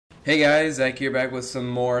Hey guys, Zach here back with some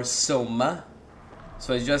more SOMA.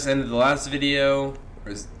 So I just ended the last video,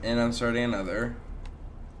 and I'm starting another.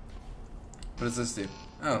 What does this do?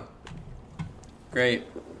 Oh. Great.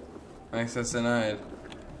 Access denied.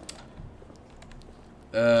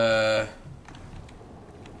 I'll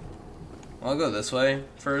go this way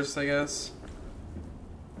first, I guess.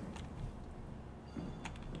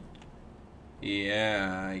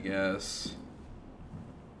 Yeah, I guess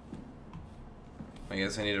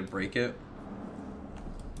I need to break it.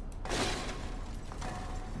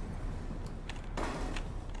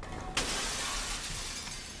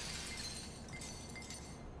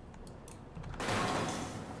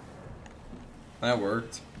 That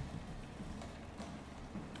worked.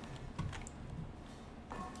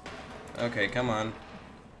 Okay, come on.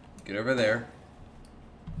 Get over there.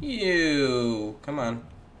 You! Come on.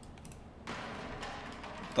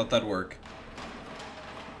 Thought that'd work.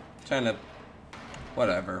 Trying to...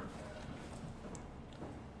 Whatever.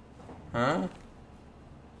 Huh?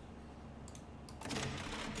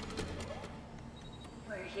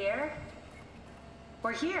 We're here?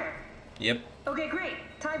 We're here! Yep. Okay, great.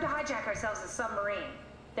 Time to hijack ourselves a submarine.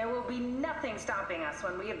 There will be nothing stopping us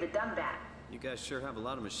when we have the done that. You guys sure have a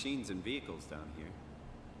lot of machines and vehicles down here.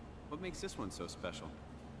 What makes this one so special?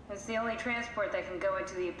 It's the only transport that can go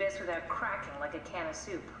into the abyss without cracking like a can of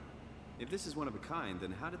soup. If this is one of a kind,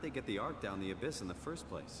 then how did they get the Ark down the abyss in the first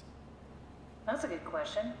place? That's a good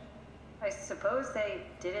question. I suppose they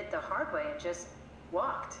did it the hard way and just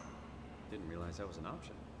walked. Didn't realize that was an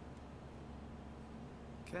option.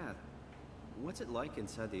 Kath, what's it like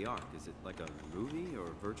inside the Ark? Is it like a movie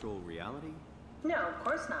or virtual reality? No, of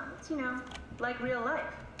course not. It's, you know, like real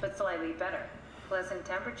life, but slightly better. Pleasant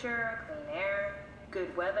temperature, clean air,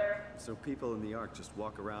 good weather. So people in the Ark just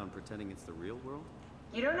walk around pretending it's the real world?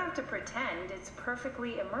 You don't have to pretend, it's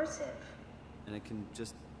perfectly immersive. And it can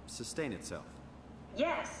just sustain itself?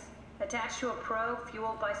 Yes. Attached to a probe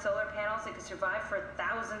fueled by solar panels, it could survive for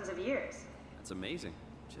thousands of years. That's amazing.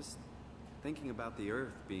 Just thinking about the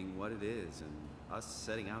Earth being what it is and us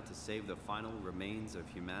setting out to save the final remains of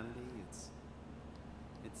humanity, it's...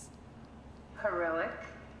 Heroic.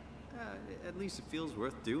 At least it feels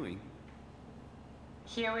worth doing.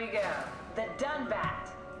 Here we go. The Dunbat.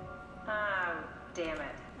 Ah, damn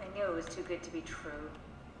it. I knew it was too good to be true.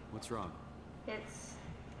 What's wrong? It's...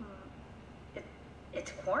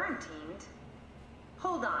 It's quarantined.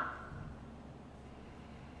 Hold on.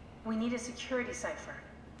 We need a security cipher.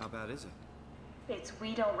 How bad is it? It's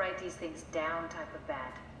we don't write these things down type of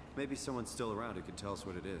bad. Maybe someone's still around who can tell us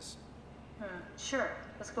what it is. Sure.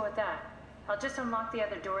 Let's go with that. I'll just unlock the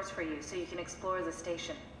other doors for you so you can explore the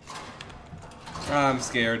station. I'm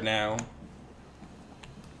scared now.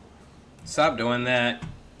 Stop doing that.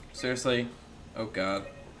 Seriously? Oh god.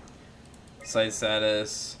 Site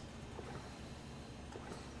status.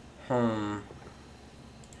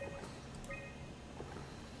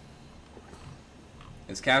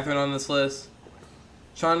 Is Catherine on this list?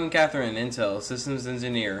 Sean and Catherine, Intel, Systems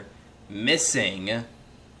Engineer. Missing.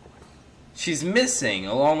 She's missing,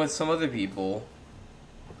 along with some other people.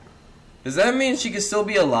 Does that mean she could still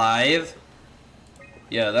be alive?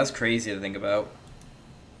 Yeah, that's crazy to think about.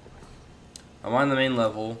 I'm on the main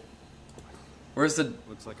level. Where's the...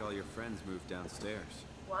 Looks like all your friends moved downstairs.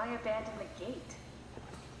 Why abandon the gate?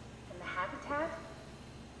 And the habitat?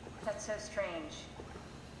 That's so strange.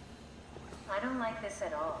 I don't like this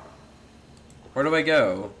at all. Where do I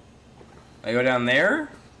go? I go down there?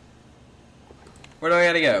 Where do I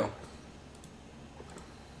gotta go?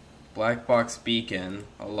 Black box beacon.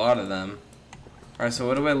 A lot of them. Alright, so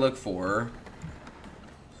what do I look for?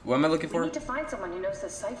 What am I looking for? We need to find someone who knows the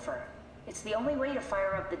cipher. It's the only way to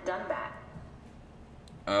fire up the Dunbat.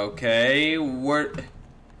 Okay, where...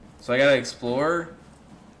 So I gotta explore?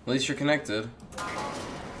 At least you're connected.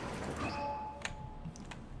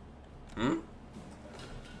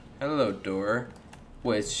 Hello, door.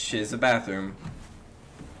 Which is a bathroom.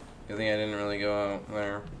 I think I didn't really go out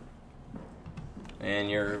there.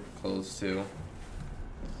 And you're closed too.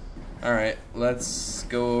 Alright, let's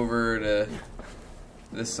go over to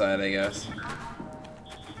this side, I guess.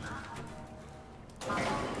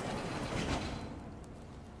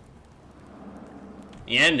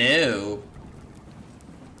 Yeah, no.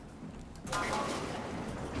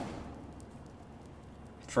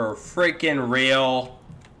 For freaking real.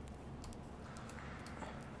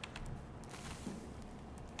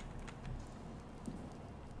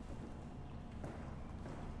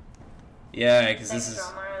 Yeah, because this is...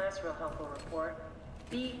 That's a real helpful report.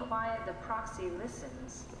 Be quiet, the proxy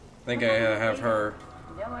listens. I think I have her.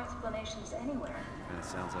 No explanations anywhere. That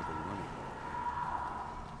sounds like a warning.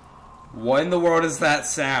 What in the world is that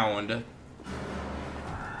sound?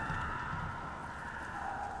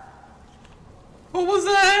 What was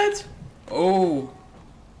that? Oh.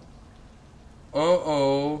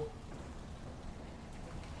 Uh-oh.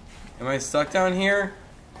 Am I stuck down here?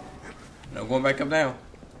 No, going back up now.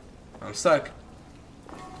 I'm stuck.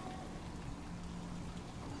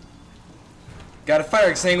 Got a fire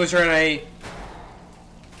extinguisher and I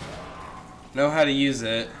know how to use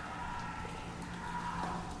it.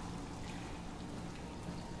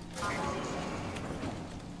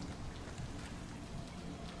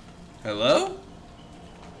 Hello?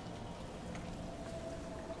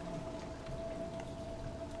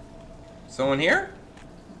 Someone here?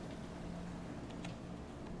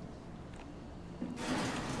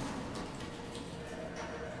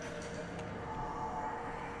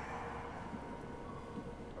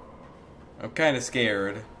 I'm kind of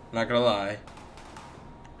scared, not gonna lie.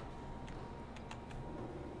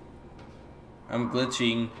 I'm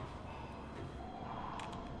glitching.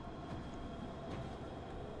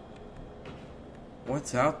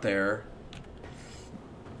 What's out there?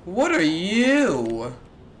 What are you?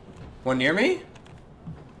 One near me?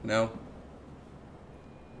 No.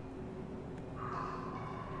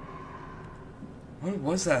 What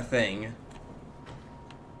was that thing?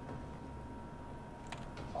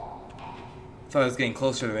 I thought it was getting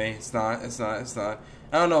closer to me. It's not. I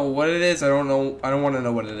don't know what it is. I don't know. I don't want to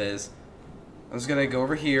know what it is. I'm just gonna go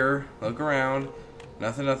over here, look around.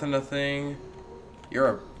 Nothing.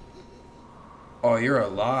 Oh, you're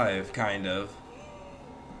alive, kind of.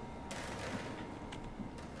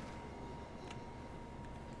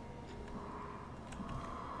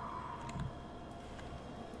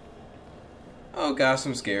 Oh gosh,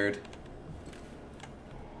 I'm scared.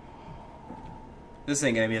 This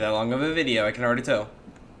ain't gonna be that long of a video, I can already tell.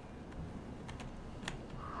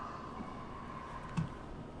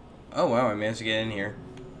 Oh wow, I managed to get in here.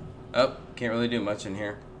 Oh, can't really do much in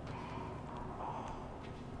here.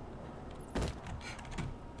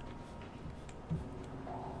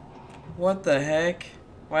 What the heck?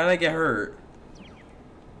 Why did I get hurt?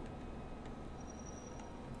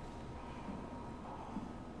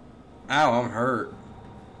 Ow, I'm hurt.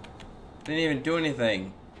 Didn't even do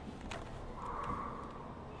anything.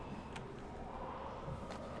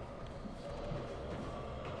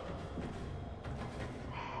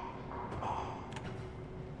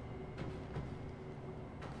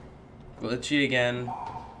 Glitchy again.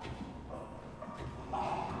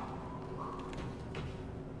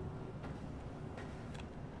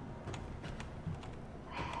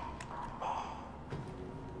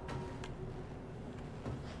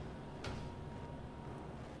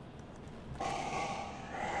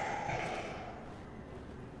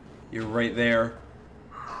 You're right there.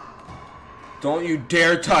 Don't you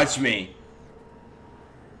dare touch me!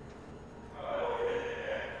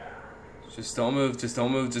 Just don't move, just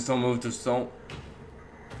don't move, just don't move, just don't.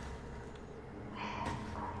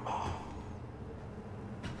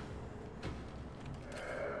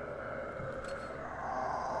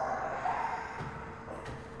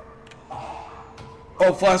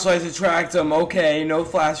 Oh, flashlights attract them. Okay, no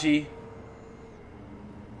flashy.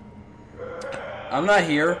 I'm not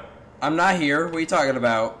here. I'm not here. What are you talking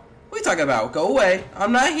about? What are you talking about? Go away.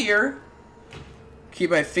 I'm not here. Keep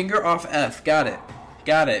my finger off F. Got it.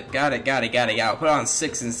 Got it. I'll put it on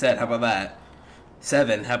 6 instead. How about that?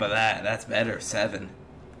 7. How about that? That's better. 7.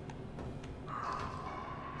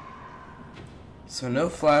 So no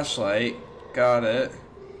flashlight. Got it.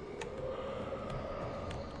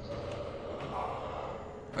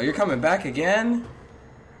 Oh, you're coming back again?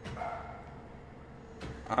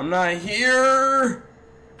 I'm not here.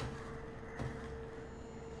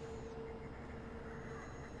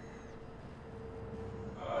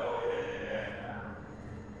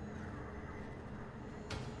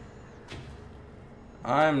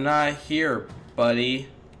 I'm not here, buddy.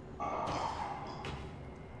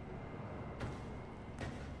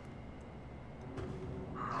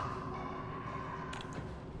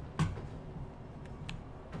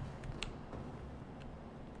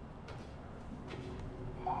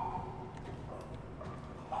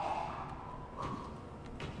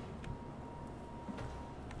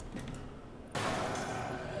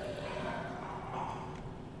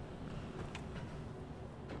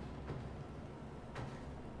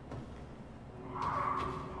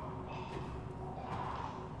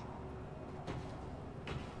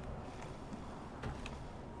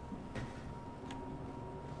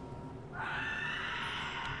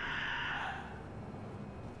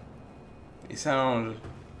 You sound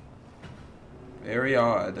very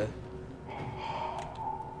odd.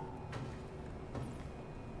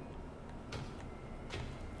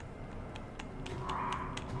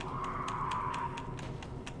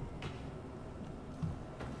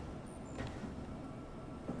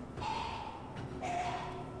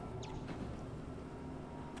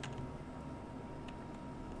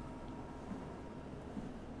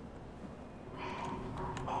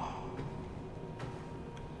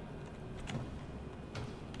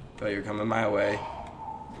 But you're coming my way.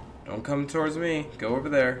 Don't come towards me. Go over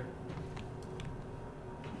there.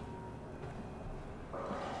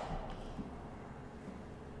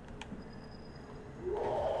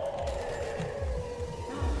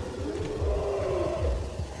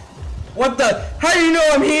 What the? How do you know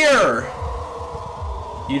I'm here?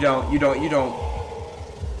 You don't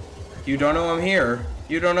know I'm here.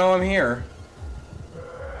 You don't know I'm here.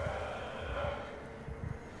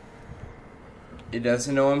 It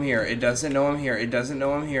doesn't know I'm here. It doesn't know I'm here. It doesn't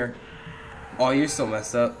know I'm here. Oh, you're still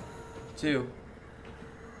messed up, too.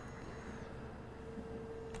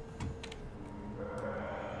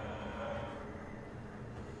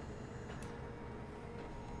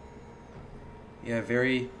 Yeah,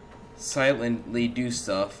 very silently do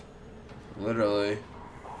stuff. Literally.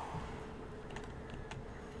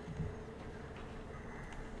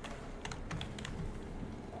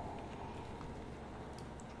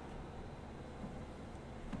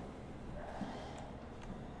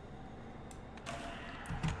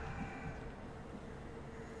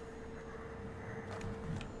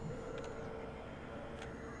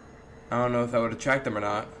 I don't know if that would attract them or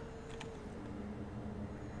not.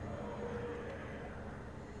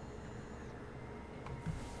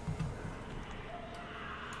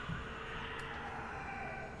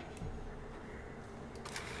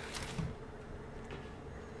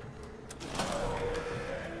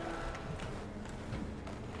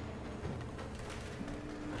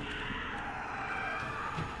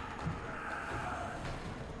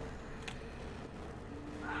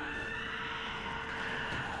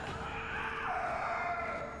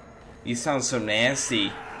 You sound so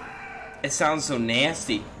nasty. It sounds so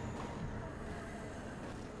nasty.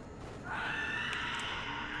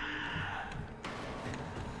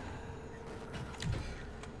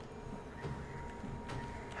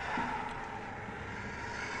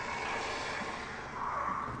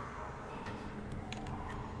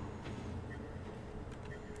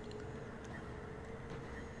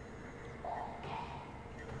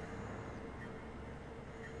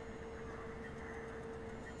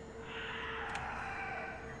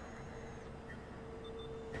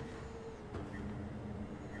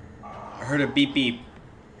 I heard a beep beep.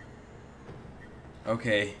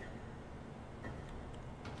 Okay.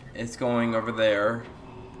 It's going over there.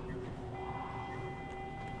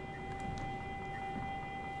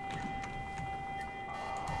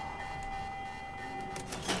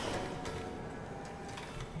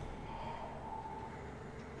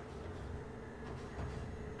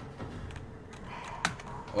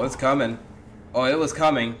 Oh, it's coming. Oh, it was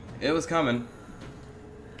coming. It was coming.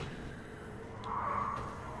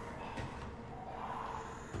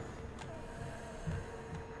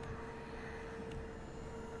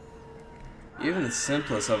 Even the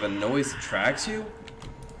simplest of a noise attracts you?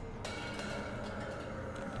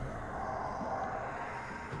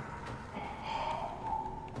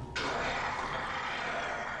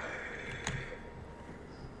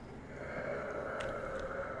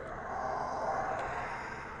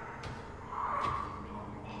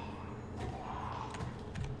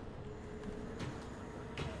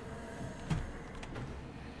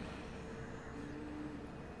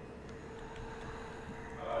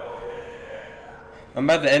 I'm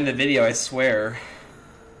about to end the video, I swear.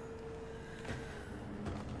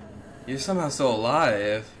 You're somehow still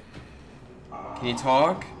alive. Can you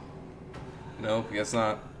talk? Nope, I guess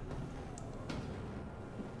not.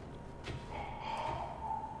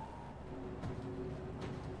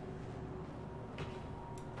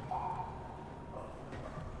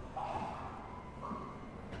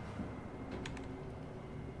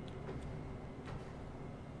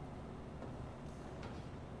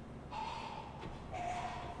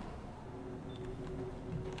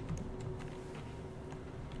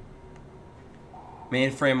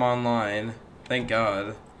 Mainframe online. Thank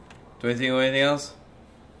God. Do I think of anything else?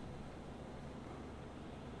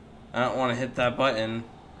 I don't want to hit that button,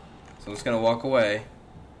 so I'm just gonna walk away.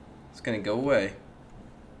 It's gonna go away.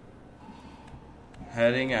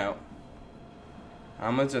 Heading out.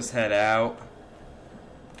 I'm gonna just head out.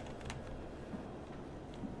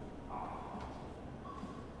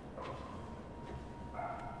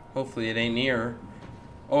 Hopefully it ain't near.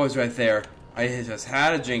 Oh, it's right there. I just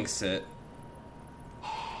had to jinx it.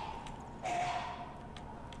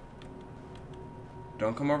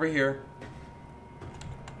 Don't come over here.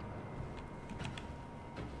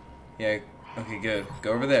 Yeah, okay, good.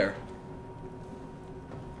 Go over there.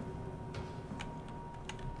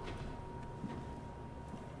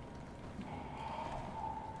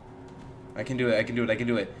 I can do it, I can do it, I can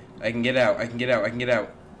do it. I can get out, I can get out, I can get out.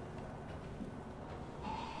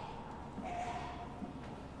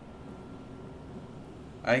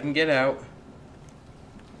 I can get out.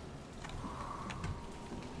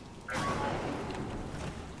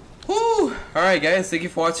 Woo! Alright guys, thank you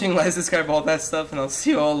for watching. Like, subscribe, all that stuff, and I'll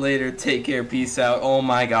see you all later. Take care, peace out. Oh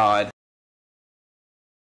my god.